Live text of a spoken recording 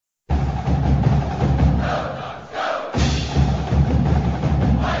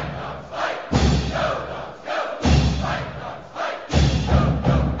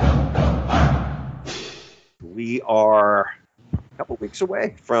weeks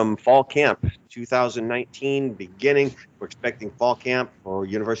away from fall camp 2019 beginning. We're expecting fall camp for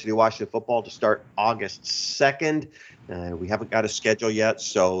University of Washington football to start August 2nd. We haven't got a schedule yet,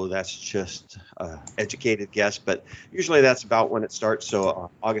 so that's just educated guess, but usually that's about when it starts. So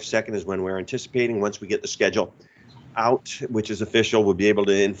August 2nd is when we're anticipating. Once we get the schedule out, which is official, we'll be able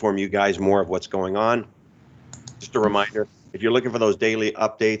to inform you guys more of what's going on. Just a reminder, if you're looking for those daily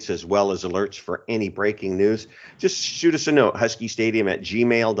updates as well as alerts for any breaking news, just shoot us a note,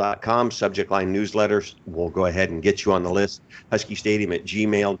 huskystadium@gmail.com, subject line newsletters. We'll go ahead and get you on the list,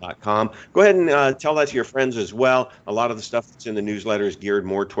 huskystadium@gmail.com. Go ahead and tell that to your friends as well. A lot of the stuff that's in the newsletter is geared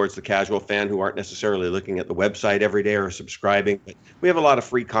more towards the casual fan who aren't necessarily looking at the website every day or subscribing. But we have a lot of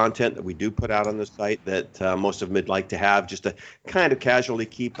free content that we do put out on the site that most of them would like to have just to kind of casually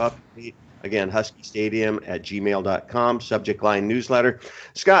keep up. Again, huskystadium@gmail.com, subject line newsletter.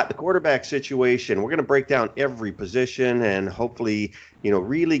 Scott, the quarterback situation, we're going to break down every position and hopefully,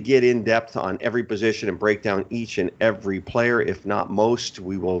 really get in depth on every position and break down each and every player. If not most,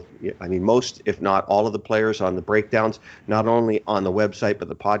 most, if not all of the players on the breakdowns, not only on the website, but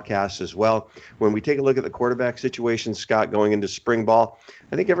the podcast as well. When we take a look at the quarterback situation, Scott, going into spring ball,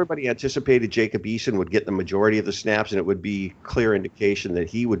 I think everybody anticipated Jacob Eason would get the majority of the snaps, and it would be clear indication that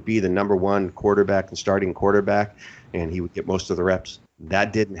he would be the number one quarterback and starting quarterback, and he would get most of the reps.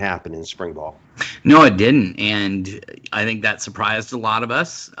 That didn't happen in spring ball. No, it didn't, and I think that surprised a lot of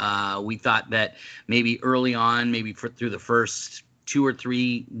us. We thought that maybe early on, maybe through the first 2 or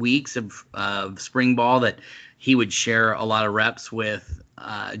 3 weeks of spring ball, that he would share a lot of reps with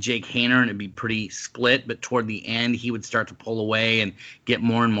Jake Haener, and it'd be pretty split, but toward the end, he would start to pull away and get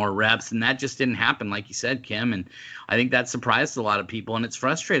more and more reps, and that just didn't happen, like you said, Kim, and I think that surprised a lot of people, and it's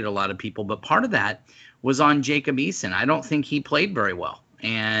frustrated a lot of people, but part of that was on Jacob Eason. I don't think he played very well,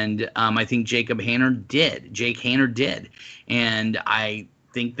 and I think Jake Haener did, and I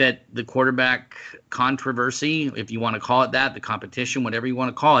think that the quarterback controversy, if you want to call it that, the competition, whatever you want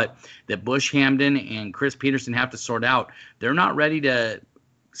to call it, that Bush Hamdan and Chris Peterson have to sort out, they're not ready to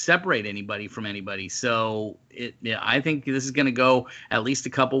separate anybody from anybody. So I think this is going to go at least a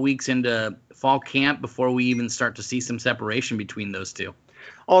couple weeks into fall camp before we even start to see some separation between those two.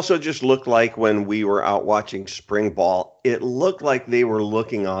 Also, just looked like when we were out watching spring ball, it looked like they were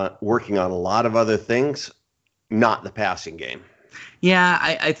working on a lot of other things, not the passing game. Yeah,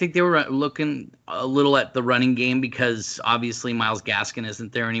 I think they were looking a little at the running game because obviously Myles Gaskin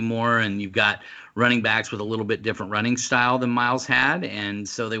isn't there anymore, and you've got running backs with a little bit different running style than Myles had, and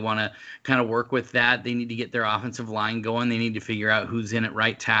so they want to kind of work with that. They need to get their offensive line going. They need to figure out who's in at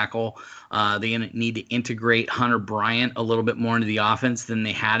right tackle. They need to integrate Hunter Bryant a little bit more into the offense than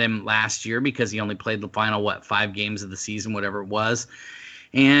they had him last year because he only played the final, 5 games of the season, whatever it was.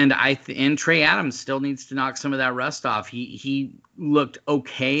 And Trey Adams still needs to knock some of that rust off. He looked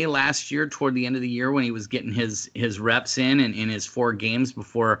okay last year toward the end of the year when he was getting his reps in his 4 games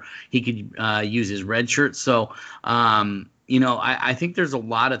before he could use his red shirt. So, I think there's a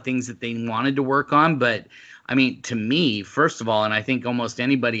lot of things that they wanted to work on. But, I mean, to me, first of all, and I think almost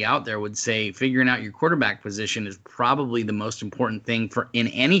anybody out there would say figuring out your quarterback position is probably the most important thing in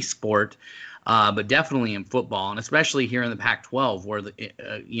any sport. But definitely in football, and especially here in the Pac-12, where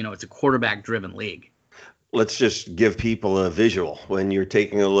it's a quarterback-driven league. Let's just give people a visual. When you're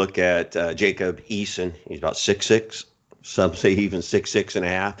taking a look at Jacob Eason, he's about 6'6", some say even 6'6 and a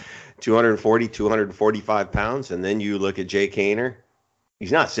half, 240, 245 pounds, and then you look at Jake Haener.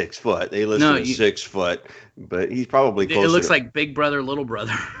 He's not 6 foot. They list him as 6 foot, but he's probably close. It looks like big brother, little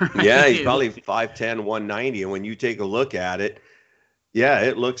brother. Yeah, he's probably 5'10", 190, and when you take a look at it, yeah,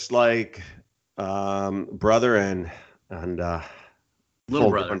 it looks like brother and little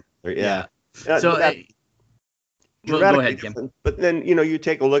brother. Yeah. So go ahead, Kim. But then you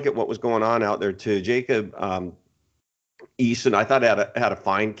take a look at what was going on out there too. Jacob Eason, I thought had a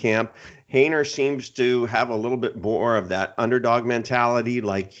fine camp. Haener seems to have a little bit more of that underdog mentality,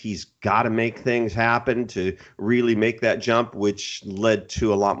 like he's got to make things happen to really make that jump, which led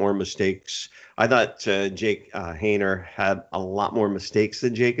to a lot more mistakes. I thought Jake Haener had a lot more mistakes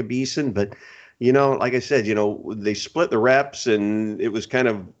than Jacob Eason, but like I said, they split the reps, and it was kind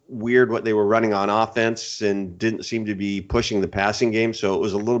of weird what they were running on offense and didn't seem to be pushing the passing game. So it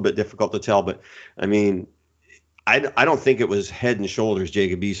was a little bit difficult to tell. But, I mean, I don't think it was head and shoulders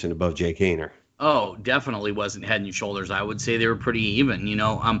Jacob Eason above Jake Haener. Oh, definitely wasn't head and shoulders. I would say they were pretty even.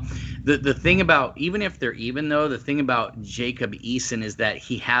 The thing about, even if they're even, though, the thing about Jacob Eason is that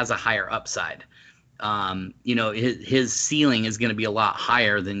he has a higher upside. his ceiling is going to be a lot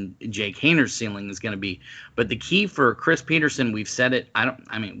higher than Jake Hayner's ceiling is going to be. But the key for Chris Peterson, we've said it.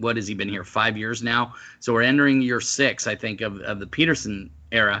 What has he been here? 5 years now. So we're entering year 6, I think, of the Peterson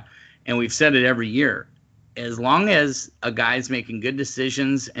era. And we've said it every year. As long as a guy's making good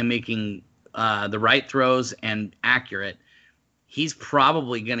decisions and making the right throws and accurate, he's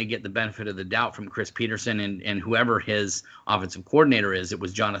probably going to get the benefit of the doubt from Chris Peterson and whoever his offensive coordinator is. It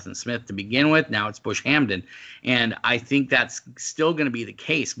was Jonathan Smith to begin with. Now it's Bush Hamdan. And I think that's still going to be the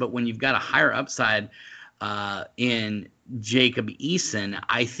case. But when you've got a higher upside in Jacob Eason,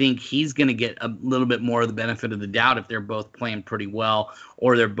 I think he's going to get a little bit more of the benefit of the doubt if they're both playing pretty well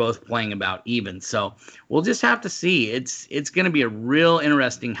or they're both playing about even. So we'll just have to see. It's going to be a real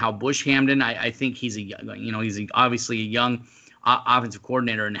interesting how Bush Hamdan, I think he's obviously a young offensive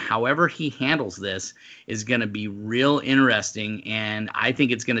coordinator, and however he handles this is going to be real interesting, and I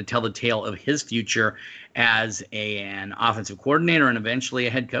think it's going to tell the tale of his future as an offensive coordinator and eventually a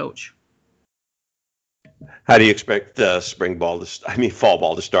head coach. How do you expect fall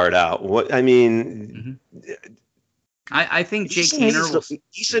ball to start out? I think Jake Haener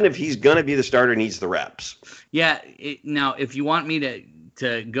Eason, if he's going to be the starter, needs the reps. Yeah. Now, if you want me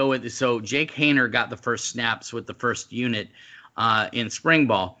to go with this, so Jake Haener got the first snaps with the first unit in spring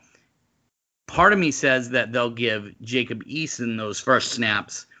ball. Part of me says that they'll give Jacob Eason those first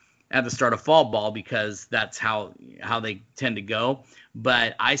snaps at the start of fall ball because that's how they tend to go.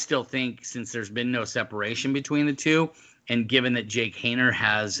 But I still think since there's been no separation between the two, and given that Jake Haener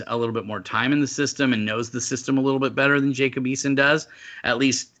has a little bit more time in the system and knows the system a little bit better than Jacob Eason does, at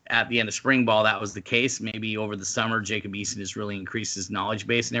least at the end of spring ball, that was the case. Maybe over the summer, Jacob Eason has really increased his knowledge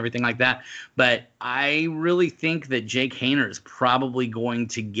base and everything like that. But I really think that Jake Haener is probably going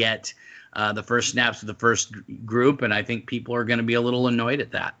to get the first snaps of the first group, and I think people are going to be a little annoyed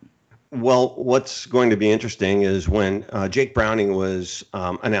at that. Well, what's going to be interesting is when Jake Browning was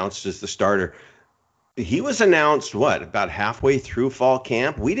announced as the starter, he was announced, about halfway through fall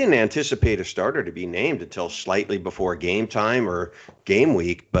camp? We didn't anticipate a starter to be named until slightly before game time or game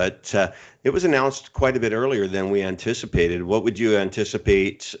week, but it was announced quite a bit earlier than we anticipated. What would you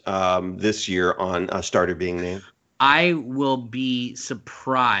anticipate this year on a starter being named? I will be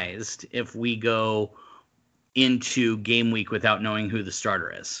surprised if we go into game week without knowing who the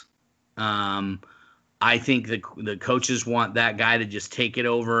starter is. I think the coaches want that guy to just take it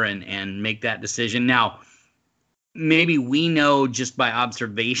over and make that decision. Now, maybe we know just by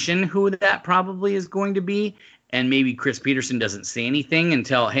observation who that probably is going to be, and maybe Chris Peterson doesn't say anything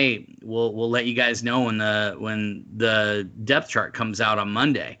until, hey, we'll let you guys know when the depth chart comes out on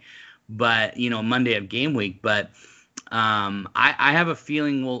Monday, but Monday of game week. But I have a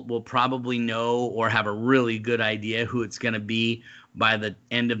feeling we'll probably know or have a really good idea who it's going to be by the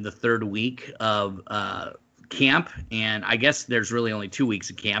end of the third week of camp. And I guess there's really only 2 weeks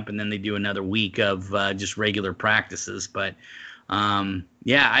of camp, and then they do another week of just regular practices. But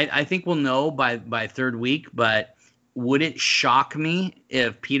I think we'll know by third week. But would it shock me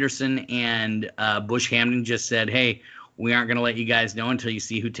if Peterson and Bush Hamdan just said, hey, we aren't going to let you guys know until you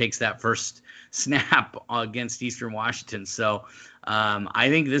see who takes that first snap against Eastern Washington? So I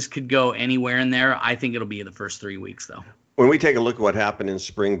think this could go anywhere in there. I think it'll be the first 3 weeks, though. When we take a look at what happened in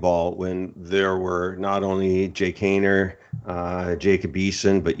spring ball, when there were not only Jake Haener, Jacob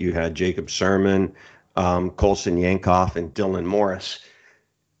Eason, but you had Jacob Sermon, Colson Yankoff, and Dylan Morris,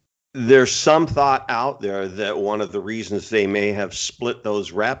 there's some thought out there that one of the reasons they may have split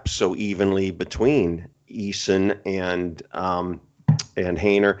those reps so evenly between Eason and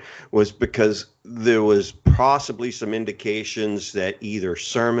Haener was because there was possibly some indications that either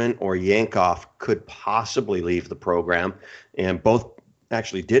Sermon or Yankoff could possibly leave the program, and both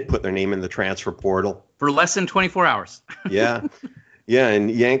actually did put their name in the transfer portal for less than 24 hours. Yeah, and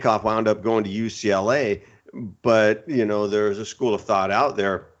Yankoff wound up going to UCLA, but there's a school of thought out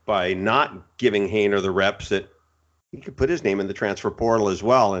there by not giving Haener the reps that he could put his name in the transfer portal as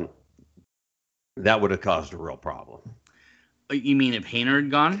well, and that would have caused a real problem. You mean if Haener had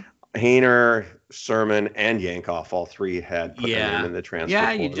gone? Haener, Sermon, and Yankoff, all three had put their name in the transfer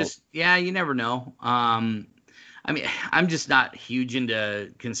portal. You never know. I'm just not huge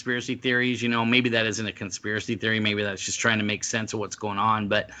into conspiracy theories. Maybe that isn't a conspiracy theory. Maybe that's just trying to make sense of what's going on.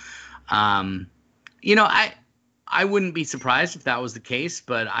 But, I wouldn't be surprised if that was the case.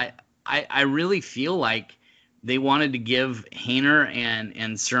 But I really feel like they wanted to give Haener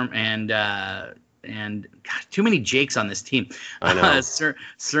and Sermon and God, too many Jakes on this team. I know. Haener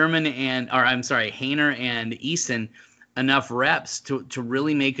and Eason enough reps to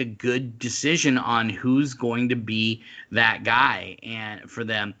really make a good decision on who's going to be that guy and for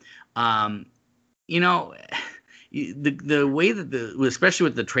them. the way that especially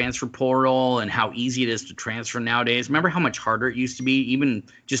with the transfer portal and how easy it is to transfer nowadays. Remember how much harder it used to be even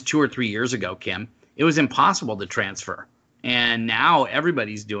just 2 or 3 years ago, Kim? It was impossible to transfer. And now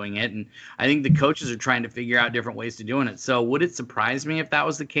everybody's doing it. And I think the coaches are trying to figure out different ways to doing it. So would it surprise me if that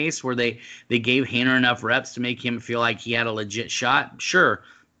was the case where they gave Haener enough reps to make him feel like he had a legit shot? Sure.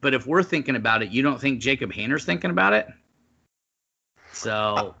 But if we're thinking about it, you don't think Jacob Haener's thinking about it?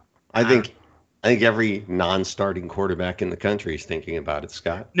 So I think every non-starting quarterback in the country is thinking about it,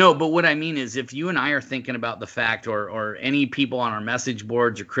 Scott. No, but what I mean is if you and I are thinking about the fact, or any people on our message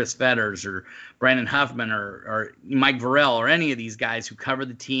boards, or Chris Fetters, or Brandon Huffman, or Mike Varell, or any of these guys who cover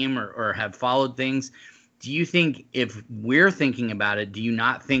the team or have followed things, do you think if we're thinking about it, do you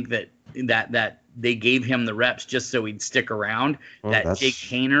not think that they gave him the reps just so he'd stick around? That Jake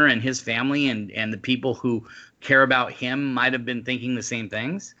Haener and his family and the people who care about him might have been thinking the same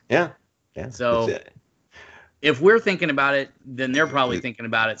things? Yeah. So if we're thinking about it, then they're probably thinking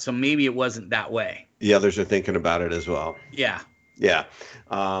about it. So maybe it wasn't that way. The others are thinking about it as well. Yeah.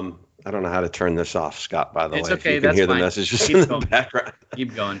 I don't know how to turn this off, Scott, by the way. It's okay. You can hear fine. the messages Keep in the going. background.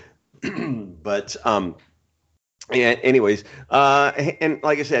 Keep going. But anyways, and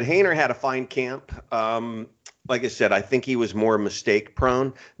like I said, Haener had a fine camp. Like I said, I think he was more mistake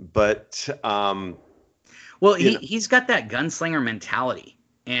prone, but well, he's got that gunslinger mentality.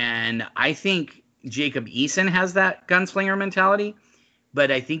 And I think Jacob Eason has that gunslinger mentality, but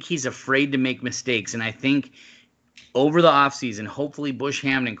I think he's afraid to make mistakes. And I think over the offseason, hopefully Bush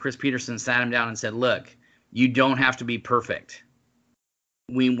Hammond and Chris Peterson sat him down and said, look, you don't have to be perfect.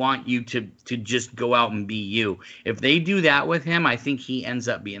 We want you to just go out and be you. If they do that with him, I think he ends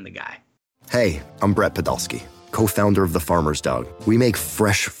up being the guy. Hey, I'm Brett Podolsky, co-founder of The Farmer's Dog. We make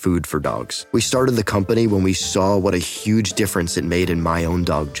fresh food for dogs. We started the company when we saw what a huge difference it made in my own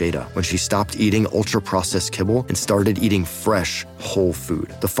dog, Jada, when she stopped eating ultra-processed kibble and started eating fresh, whole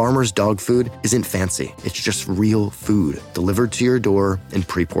food. The Farmer's Dog food isn't fancy. It's just real food delivered to your door in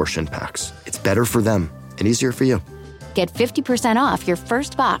pre-portioned packs. It's better for them and easier for you. Get 50% off your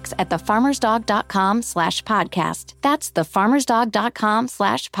first box at thefarmersdog.com/podcast. That's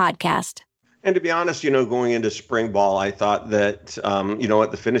thefarmersdog.com/podcast. And to be honest, going into spring ball, I thought that,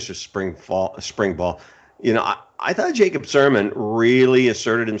 at the finish of spring ball, I thought Jacob Sirmon really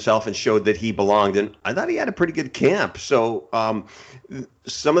asserted himself and showed that he belonged. And I thought he had a pretty good camp. So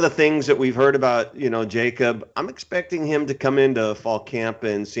some of the things that we've heard about, Jacob, I'm expecting him to come into fall camp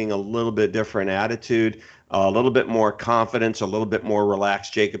and seeing a little bit different attitude, a little bit more confidence, a little bit more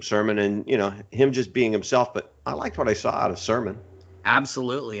relaxed Jacob Sirmon, and, him just being himself. But I liked what I saw out of Sirmon.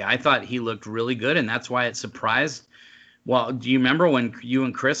 Absolutely. I thought he looked really good, and that's why it surprised. Well, do you remember when you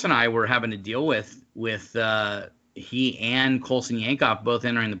and Chris and I were having to deal with he and Colson Yankoff both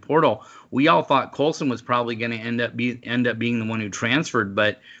entering the portal? We all thought Colson was probably going to end up being the one who transferred,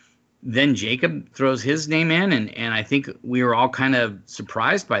 but then Jacob throws his name in, and I think we were all kind of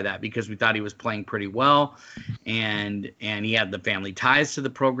surprised by that because we thought he was playing pretty well, and he had the family ties to the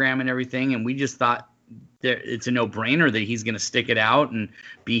program and everything, and we just thought it's a no-brainer that he's going to stick it out and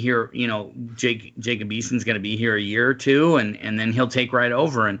be here. Jacob Eason's going to be here a year or two, and then he'll take right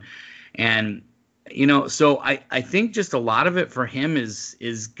over. And so I think just a lot of it for him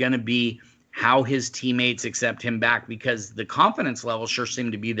is going to be how his teammates accept him back, because the confidence levels sure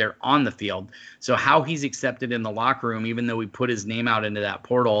seem to be there on the field. So how he's accepted in the locker room, even though we put his name out into that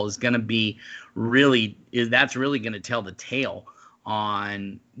portal, is going to be that's really going to tell the tale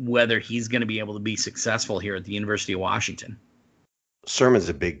on whether he's going to be able to be successful here at the University of Washington. Sirmon's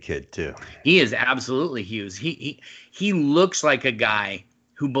a big kid too. He is absolutely huge. He looks like a guy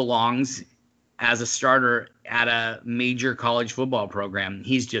who belongs as a starter at a major college football program.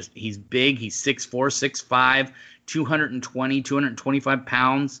 He's big. He's 6'4", 6'5", 225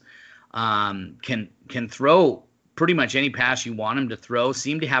 pounds. Can throw pretty much any pass you want him to throw.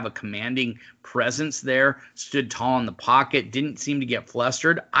 Seemed to have a commanding presence there. Stood tall in the pocket. Didn't seem to get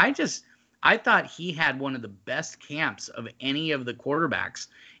flustered. I thought he had one of the best camps of any of the quarterbacks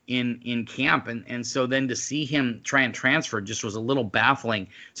in camp. And so then to see him try and transfer just was a little baffling.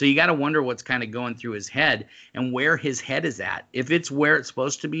 So you got to wonder what's kind of going through his head and where his head is at. If it's where it's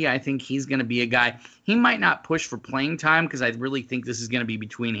supposed to be, I think he's going to be a guy. He might not push for playing time because I really think this is going to be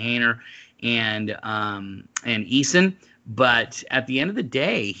between Haener and Eason. But at the end of the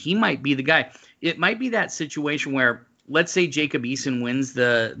day, he might be the guy. It might be that situation where, let's say Jacob Eason wins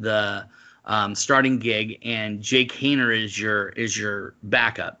the starting gig and Jake Haener is your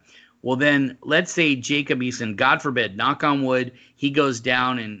backup. Well, then let's say Jacob Eason, God forbid, knock on wood, he goes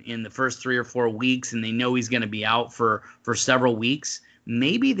down in the first 3 or 4 weeks and they know he's going to be out for several weeks.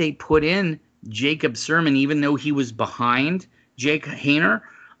 Maybe they put in Jacob Sirmon, even though he was behind Jake Haener,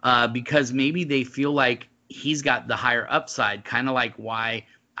 because maybe they feel like he's got the higher upside, kind of like why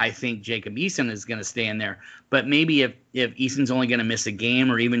I think Jacob Eason is going to stay in there. But maybe if Eason's only going to miss a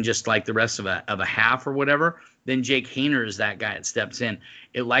game or even just like the rest of a half or whatever, then Jake Haener is that guy that steps in.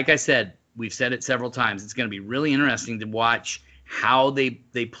 Like I said, we've said it several times, it's going to be really interesting to watch how they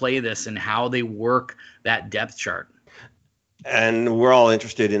play this and how they work that depth chart. And we're all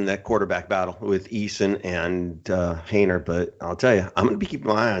interested in that quarterback battle with Eason and Haener, but I'll tell you, I'm going to be keeping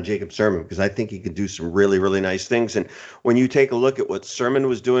my eye on Jacob Sirmon because I think he could do some really, really nice things. And when you take a look at what Sirmon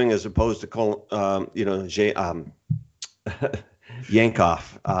was doing as opposed to Yankoff,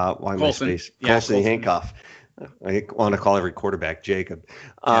 why my space? Colson Yankoff. I want to call every quarterback Jacob.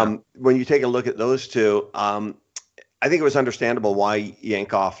 When you take a look at those two, I think it was understandable why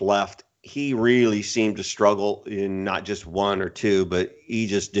Yankoff left. He really seemed to struggle in not just one or two, but he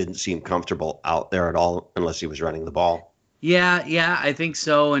just didn't seem comfortable out there at all unless he was running the ball. Yeah, I think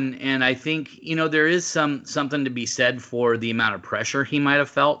so. And I think, there is something to be said for the amount of pressure he might have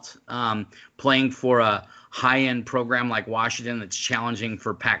felt playing for a high-end program like Washington that's challenging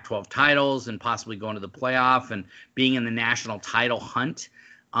for Pac-12 titles and possibly going to the playoff and being in the national title hunt.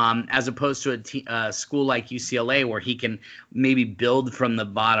 As opposed to a school like UCLA where he can maybe build from the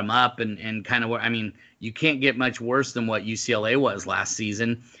bottom up and kind of, you can't get much worse than what UCLA was last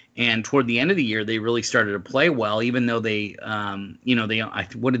season. And toward the end of the year, they really started to play well, even though they,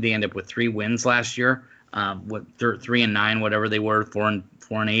 what did they end up with? 3 wins last year? 3-9, whatever they were,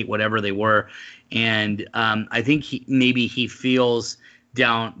 4-8, whatever they were. And I think maybe he feels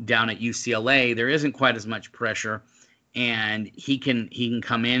down at UCLA, there isn't quite as much pressure. And he can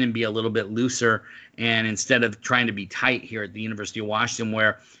come in and be a little bit looser, and instead of trying to be tight here at the University of Washington,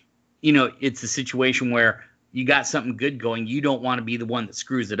 where it's a situation where you got something good going, you don't want to be the one that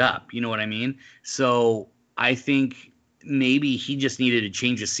screws it up. You know what I mean? So I think maybe he just needed a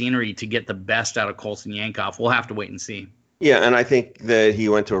change of scenery to get the best out of Colson Yankoff. We'll have to wait and see. Yeah, and I think that he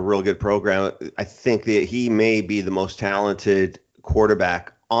went to a real good program. I think that he may be the most talented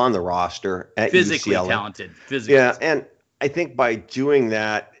quarterback on the roster at physically UCLA. Talented. Physically. Yeah, and I think by doing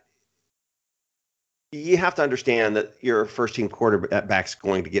that, you have to understand that your first-team quarterback's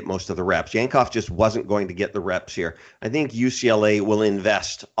going to get most of the reps. Yankoff just wasn't going to get the reps here. I think UCLA will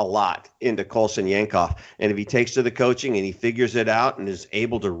invest a lot into Colson Yankoff, and if he takes to the coaching and he figures it out and is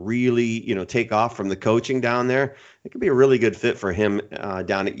able to really, take off from the coaching down there, it could be a really good fit for him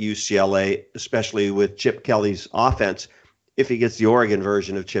down at UCLA, especially with Chip Kelly's offense. If he gets the Oregon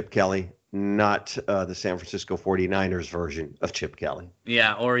version of Chip Kelly, not the San Francisco 49ers version of Chip Kelly.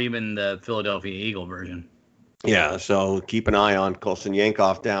 Yeah, or even the Philadelphia Eagle version. Yeah, so keep an eye on Colson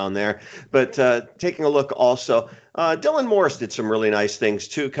Yankoff down there. But taking a look also, Dylan Morris did some really nice things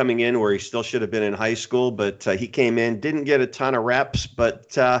too, coming in where he still should have been in high school, but he came in, didn't get a ton of reps,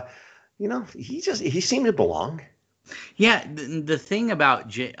 but he seemed to belong. Yeah, the thing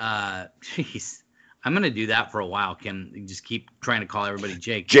about I'm going to do that for a while, Kim. Just keep trying to call everybody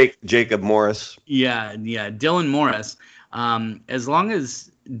Jake. Jacob Morris. Yeah, Dylan Morris. As long as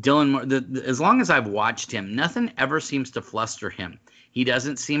I've watched him, nothing ever seems to fluster him. He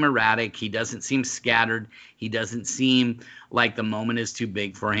doesn't seem erratic. He doesn't seem scattered. He doesn't seem like the moment is too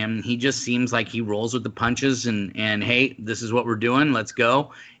big for him. He just seems like he rolls with the punches and hey, this is what we're doing. Let's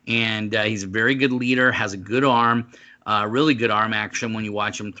go. And he's a very good leader, has a good arm, really good arm action when you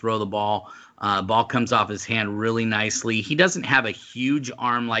watch him throw the ball. Ball comes off his hand really nicely. He doesn't have a huge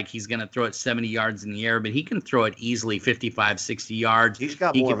arm like he's going to throw it 70 yards in the air, but he can throw it easily 55, 60 yards. He's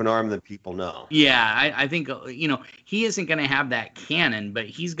got more of an arm than people know. Yeah, I think, he isn't going to have that cannon, but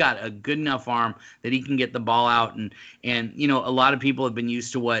he's got a good enough arm that he can get the ball out. And a lot of people have been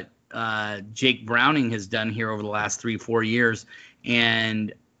used to what Jake Browning has done here over the last 3-4 years.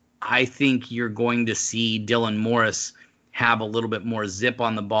 And I think you're going to see Dylan Morris have a little bit more zip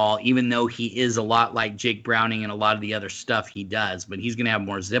on the ball, even though he is a lot like Jake Browning and a lot of the other stuff he does. But he's going to have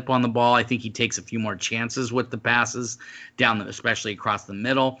more zip on the ball. I think he takes a few more chances with the passes especially across the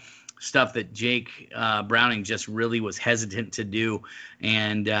middle, stuff that Jake Browning just really was hesitant to do.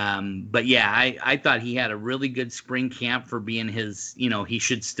 And but yeah, I thought he had a really good spring camp for being his. He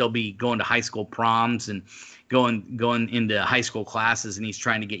should still be going to high school proms and going into high school classes, and he's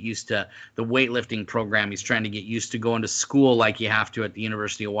trying to get used to the weightlifting program. He's trying to get used to going to school like you have to at the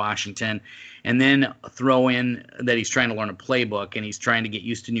University of Washington, and then throw in that he's trying to learn a playbook and he's trying to get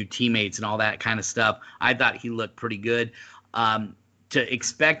used to new teammates and all that kind of stuff. I thought he looked pretty good. To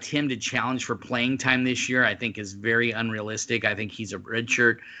expect him to challenge for playing time this year, I think is very unrealistic. I think he's a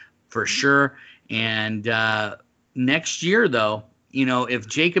redshirt for sure. And next year, though, if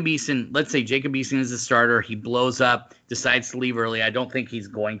Jacob Eason, let's say Jacob Eason is a starter, he blows up, decides to leave early. I don't think he's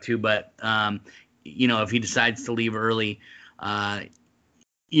going to, but if he decides to leave early,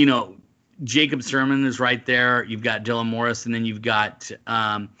 Jacob Sermon is right there. You've got Dylan Morris, and then you've got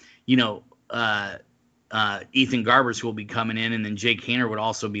Ethan Garbers, who will be coming in, and then Jake Haener would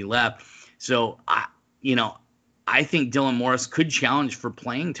also be left. So I think Dylan Morris could challenge for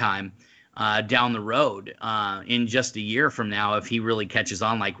playing time down the road in just a year from now if he really catches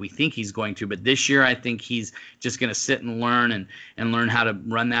on like we think he's going to. But this year, I think he's just going to sit and learn and learn how to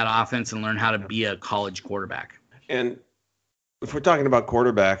run that offense and learn how to be a college quarterback. And if we're talking about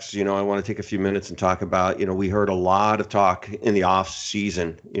quarterbacks, I want to take a few minutes and talk about, we heard a lot of talk in the off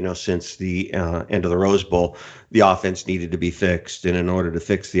season, since the end of the Rose Bowl, the offense needed to be fixed. And in order to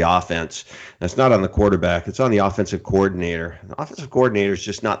fix the offense, that's not on the quarterback, it's on the offensive coordinator. The offensive coordinator is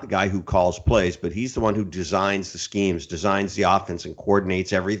just not the guy who calls plays, but he's the one who designs the schemes, designs the offense, and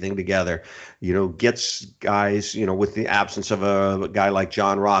coordinates everything together. Gets guys, with the absence of a guy like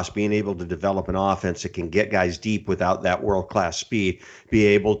John Ross, being able to develop an offense that can get guys deep without that world-class speed, be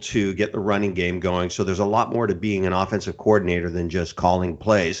able to get the running game going. So there's a lot more to being an offensive coordinator than just calling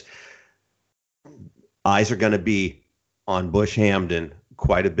plays. Eyes are going to be on Bush Hamdan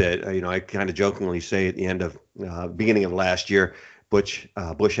quite a bit. I kind of jokingly say at the end of beginning of last year, Bush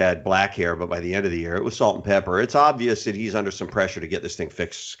had black hair, but by the end of the year, it was salt and pepper. It's obvious that he's under some pressure to get this thing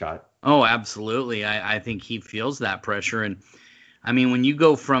fixed, Scott. Oh, absolutely. I think he feels that pressure. And I mean, when you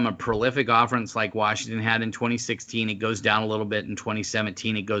go from a prolific offense like Washington had in 2016, it goes down a little bit in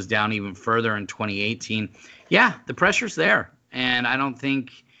 2017. It goes down even further in 2018. Yeah, the pressure's there. And I don't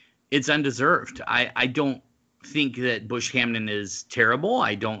think it's undeserved. I don't think that Bush Hamdan is terrible.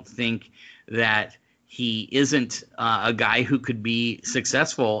 I don't think that he isn't a guy who could be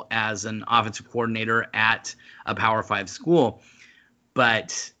successful as an offensive coordinator at a Power 5 school.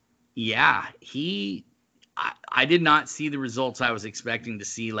 But yeah, I did not see the results I was expecting to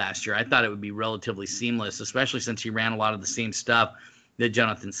see last year. I thought it would be relatively seamless, especially since he ran a lot of the same stuff that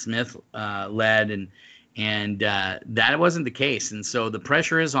Jonathan Smith led, and that wasn't the case. And so the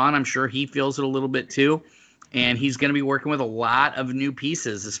pressure is on. I'm sure he feels it a little bit too. And he's going to be working with a lot of new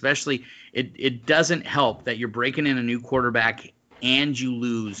pieces, especially it doesn't help that you're breaking in a new quarterback and you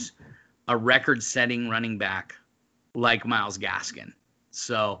lose a record-setting running back like Myles Gaskin.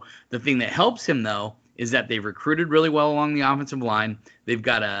 So the thing that helps him, though, is that they've recruited really well along the offensive line. They've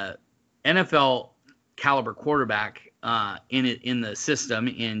got a NFL caliber quarterback in the system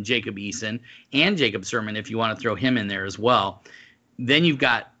in Jacob Eason and Jacob Sermon, if you want to throw him in there as well. Then you've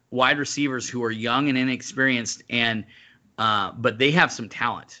got wide receivers who are young and inexperienced, but they have some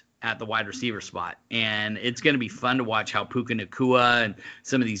talent at the wide receiver spot. And it's going to be fun to watch how Puka Nacua and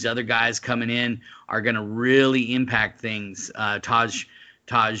some of these other guys coming in are going to really impact things. Taj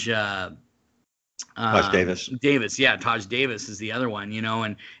Davis. Taj Davis is the other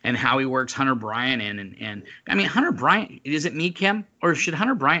one, and how he works Hunter Bryant in. And I mean, Hunter Bryant, is it me, Kim? Or should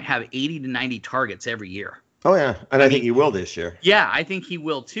Hunter Bryant have 80 to 90 targets every year? Oh, yeah. And I think he will this year. Yeah, I think he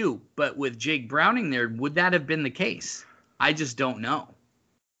will too. But with Jake Browning there, would that have been the case? I just don't know.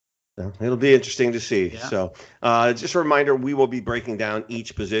 It'll be interesting to see. Yeah. So just a reminder, we will be breaking down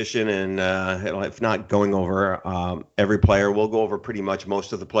each position, and if not going over every player, we'll go over pretty much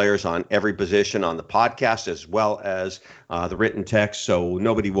most of the players on every position on the podcast as well as the written text. So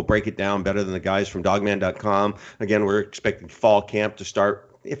nobody will break it down better than the guys from dogman.com. Again, we're expecting fall camp to start,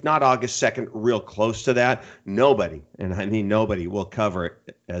 if not August 2nd, real close to that. Nobody, and I mean nobody, will cover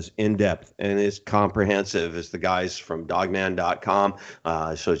it as in-depth and as comprehensive as the guys from dogman.com.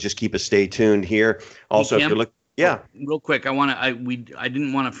 So just keep us stay tuned here. Also, if you look, real quick, I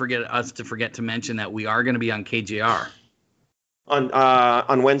didn't want to forget to mention that we are going to be on KJR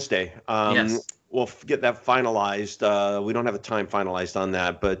on Wednesday. Yes. We'll get that finalized. We don't have a time finalized on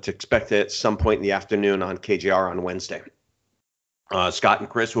that, but expect it at some point in the afternoon on KJR on Wednesday. Scott and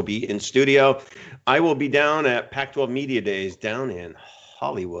Chris will be in studio. I will be down at Pac-12 Media Days down in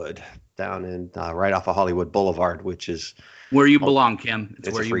Hollywood, right off of Hollywood Boulevard, which is where you belong, Kim. It's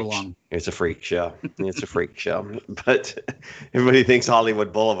where you belong. It's a freak show. It's a freak show. But everybody thinks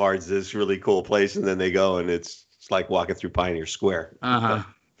Hollywood Boulevard's this really cool place, and then they go and it's like walking through Pioneer Square. Uh-huh.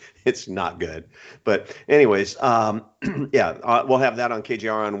 It's not good. But anyways, we'll have that on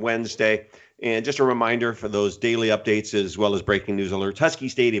KJR on Wednesday. And just a reminder for those daily updates as well as breaking news alerts,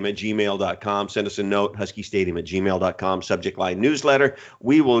 huskystadium@gmail.com. Send us a note, huskystadium@gmail.com, subject line newsletter.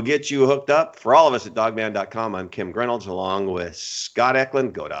 We will get you hooked up. For all of us at dogman.com, I'm Kim Reynolds along with Scott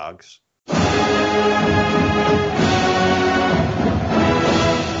Eklund. Go Dogs.